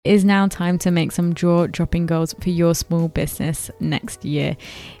It is now time to make some jaw-dropping goals for your small business next year.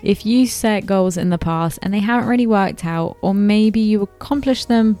 If you set goals in the past and they haven't really worked out, or maybe you accomplished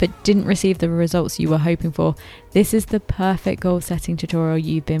them but didn't receive the results you were hoping for, this is the perfect goal setting tutorial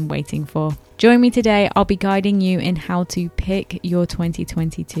you've been waiting for. Join me today. I'll be guiding you in how to pick your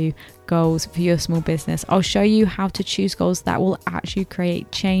 2022 goals for your small business. I'll show you how to choose goals that will actually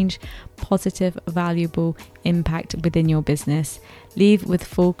create change, positive, valuable impact within your business. Leave with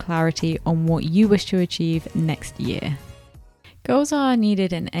full clarity on what you wish to achieve next year. Goals are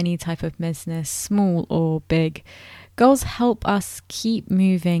needed in any type of business, small or big. Goals help us keep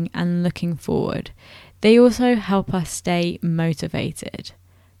moving and looking forward. They also help us stay motivated.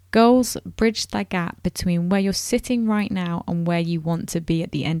 Goals bridge that gap between where you're sitting right now and where you want to be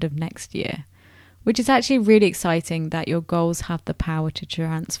at the end of next year, which is actually really exciting that your goals have the power to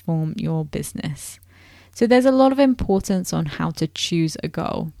transform your business. So there's a lot of importance on how to choose a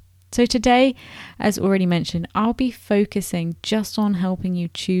goal. So today, as already mentioned, I'll be focusing just on helping you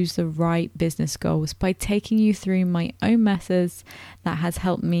choose the right business goals by taking you through my own methods that has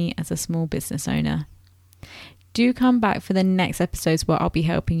helped me as a small business owner. Do come back for the next episodes where I'll be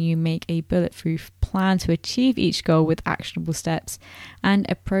helping you make a bulletproof plan to achieve each goal with actionable steps and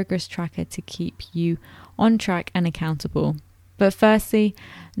a progress tracker to keep you on track and accountable. But firstly,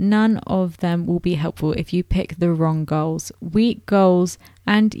 none of them will be helpful if you pick the wrong goals, weak goals,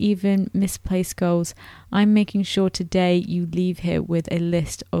 and even misplaced goals. I'm making sure today you leave here with a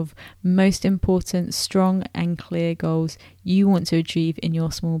list of most important, strong and clear goals you want to achieve in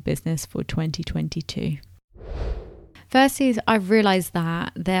your small business for 2022. Firstly, I've realized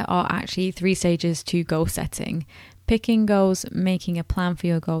that there are actually 3 stages to goal setting: picking goals, making a plan for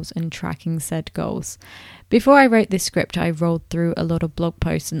your goals, and tracking said goals. Before I wrote this script, I rolled through a lot of blog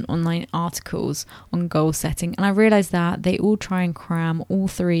posts and online articles on goal setting, and I realized that they all try and cram all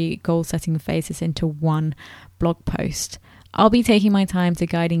 3 goal setting phases into one blog post. I'll be taking my time to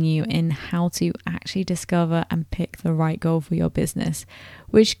guiding you in how to actually discover and pick the right goal for your business,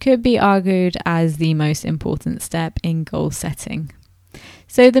 which could be argued as the most important step in goal setting.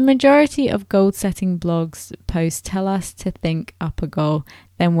 So the majority of goal setting blogs posts tell us to think up a goal,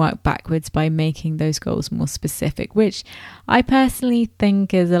 then work backwards by making those goals more specific, which I personally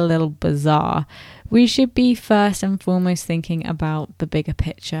think is a little bizarre. We should be first and foremost thinking about the bigger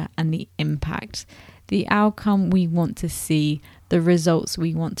picture and the impact, the outcome we want to see, the results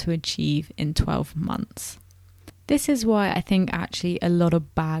we want to achieve in 12 months. This is why I think actually a lot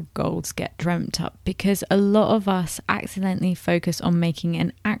of bad goals get dreamt up, because a lot of us accidentally focus on making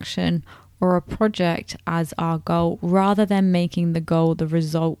an action or a project as our goal rather than making the goal the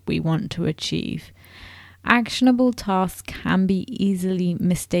result we want to achieve. Actionable tasks can be easily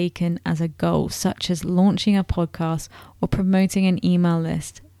mistaken as a goal, such as launching a podcast or promoting an email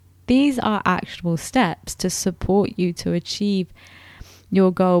list. These are actionable steps to support you to achieve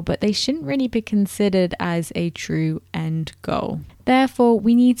your goal, but they shouldn't really be considered as a true end goal. Therefore,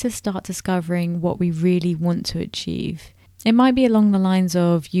 we need to start discovering what we really want to achieve. It might be along the lines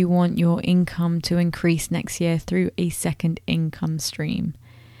of you want your income to increase next year through a second income stream.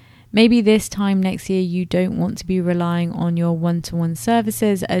 Maybe this time next year you don't want to be relying on your one-to-one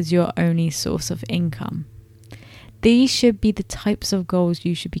services as your only source of income. These should be the types of goals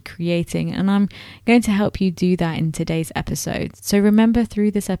you should be creating, and I'm going to help you do that in today's episode. So remember, through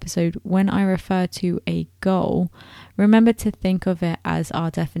this episode, when I refer to a goal, remember to think of it as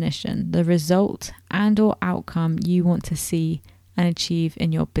our definition, the result and or outcome you want to see and achieve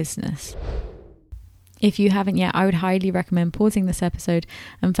in your business. If you haven't yet, I would highly recommend pausing this episode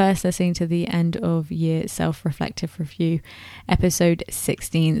and first listening to the end of year self-reflective review, episode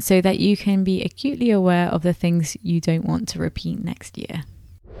 16, so that you can be acutely aware of the things you don't want to repeat next year.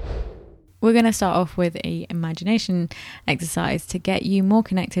 We're going to start off with an imagination exercise to get you more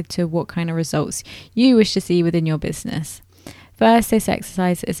connected to what kind of results you wish to see within your business. First, this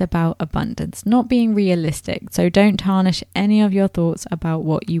exercise is about abundance, not being realistic. So don't tarnish any of your thoughts about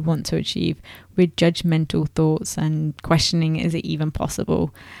what you want to achieve with judgmental thoughts and questioning, is it even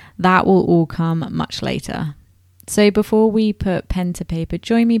possible? That will all come much later. So before we put pen to paper,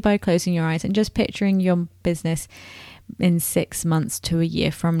 join me by closing your eyes and just picturing your business in 6 months to a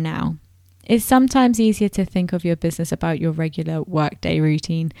year from now. It's sometimes easier to think of your business about your regular workday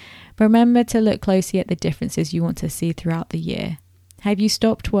routine, but remember to look closely at the differences you want to see throughout the year. Have you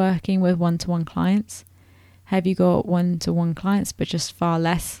stopped working with one-to-one clients? Have you got one-to-one clients but just far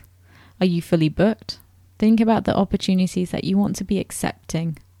less? Are you fully booked? Think about the opportunities that you want to be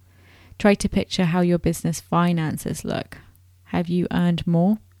accepting. Try to picture how your business finances look. Have you earned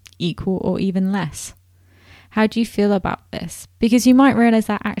more, equal, or even less? How do you feel about this? Because you might realize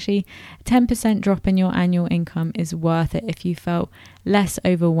that actually a 10% drop in your annual income is worth it if you felt less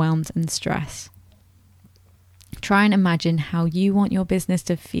overwhelmed and stressed. Try and imagine how you want your business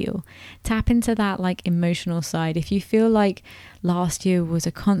to feel. Tap into that emotional side. If you feel like last year was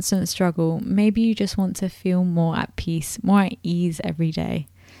a constant struggle, maybe you just want to feel more at peace, more at ease every day.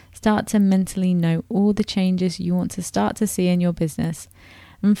 Start to mentally note all the changes you want to start to see in your business.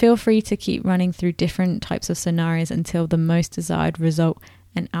 And feel free to keep running through different types of scenarios until the most desired result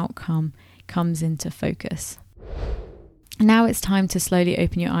and outcome comes into focus. Now it's time to slowly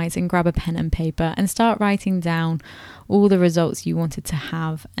open your eyes and grab a pen and paper and start writing down all the results you wanted to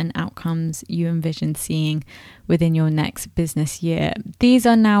have and outcomes you envisioned seeing within your next business year. These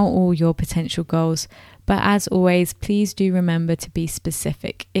are now all your potential goals, but as always, please do remember to be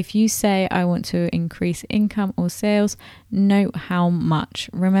specific. If you say, I want to increase income or sales, note how much.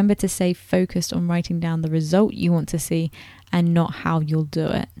 Remember to stay focused on writing down the result you want to see and not how you'll do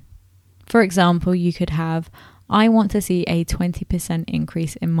it. For example, you could have, I want to see a 20%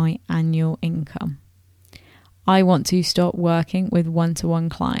 increase in my annual income. I want to stop working with one-to-one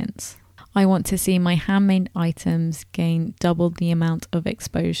clients. I want to see my handmade items gain double the amount of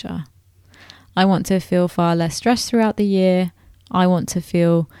exposure. I want to feel far less stressed throughout the year. I want to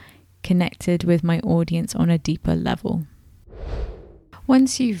feel connected with my audience on a deeper level.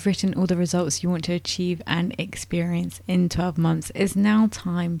 Once you've written all the results you want to achieve and experience in 12 months, it's now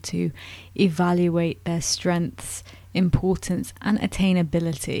time to evaluate their strengths, importance, and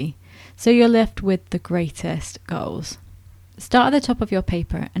attainability. So you're left with the greatest goals. Start at the top of your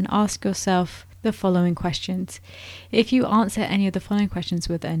paper and ask yourself the following questions. If you answer any of the following questions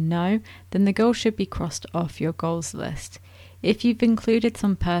with a no, then the goal should be crossed off your goals list. If you've included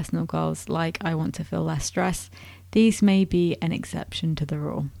some personal goals like I want to feel less stressed, these may be an exception to the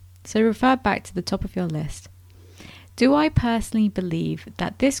rule. So refer back to the top of your list. Do I personally believe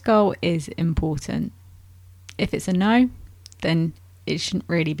that this goal is important? If it's a no, then it shouldn't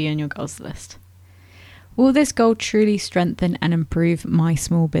really be on your goals list. Will this goal truly strengthen and improve my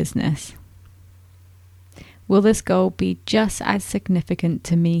small business? Will this goal be just as significant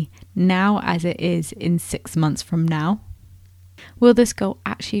to me now as it is in 6 months from now? Will this goal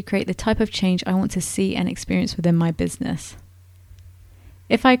actually create the type of change I want to see and experience within my business?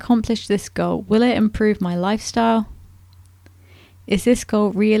 If I accomplish this goal, will it improve my lifestyle? Is this goal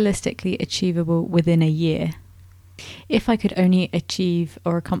realistically achievable within a year? If I could only achieve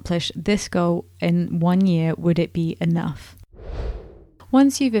or accomplish this goal in 1 year, would it be enough?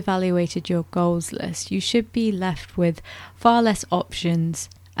 Once you've evaluated your goals list, you should be left with far less options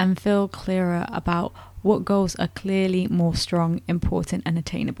and feel clearer about what goals are clearly more strong, important, and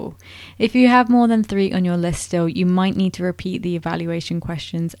attainable. If you have more than 3 on your list still, you might need to repeat the evaluation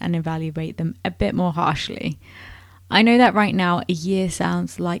questions and evaluate them a bit more harshly. I know that right now a year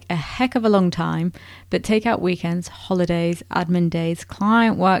sounds like a heck of a long time, but take out weekends, holidays, admin days,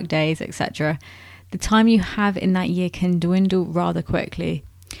 client work days, etc. The time you have in that year can dwindle rather quickly.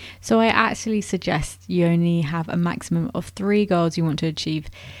 So I actually suggest you only have a maximum of 3 goals you want to achieve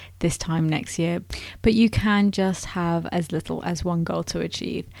this time next year, but you can just have as little as 1 goal to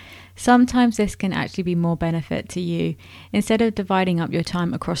achieve. Sometimes this can actually be more benefit to you. Instead of dividing up your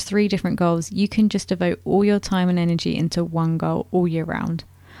time across 3 different goals, you can just devote all your time and energy into 1 goal all year round.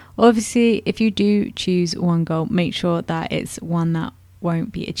 Obviously, if you do choose 1 goal, make sure that it's one that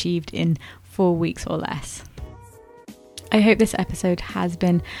won't be achieved in 4 weeks or less. I hope this episode has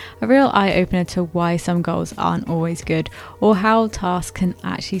been a real eye-opener to why some goals aren't always good, or how tasks can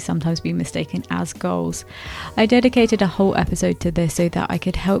actually sometimes be mistaken as goals. I dedicated a whole episode to this so that I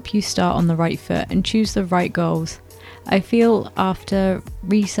could help you start on the right foot and choose the right goals. I feel after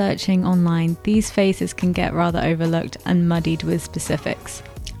researching online, these phases can get rather overlooked and muddied with specifics.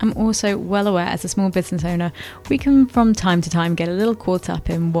 I'm also well aware as a small business owner, we can from time to time get a little caught up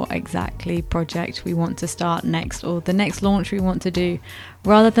in what exactly project we want to start next or the next launch we want to do,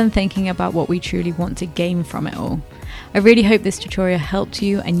 rather than thinking about what we truly want to gain from it all. I really hope this tutorial helped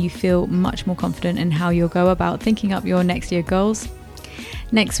you and you feel much more confident in how you'll go about thinking up your next year goals.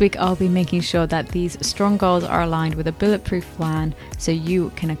 Next week, I'll be making sure that these strong goals are aligned with a bulletproof plan so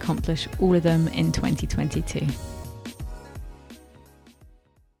you can accomplish all of them in 2022.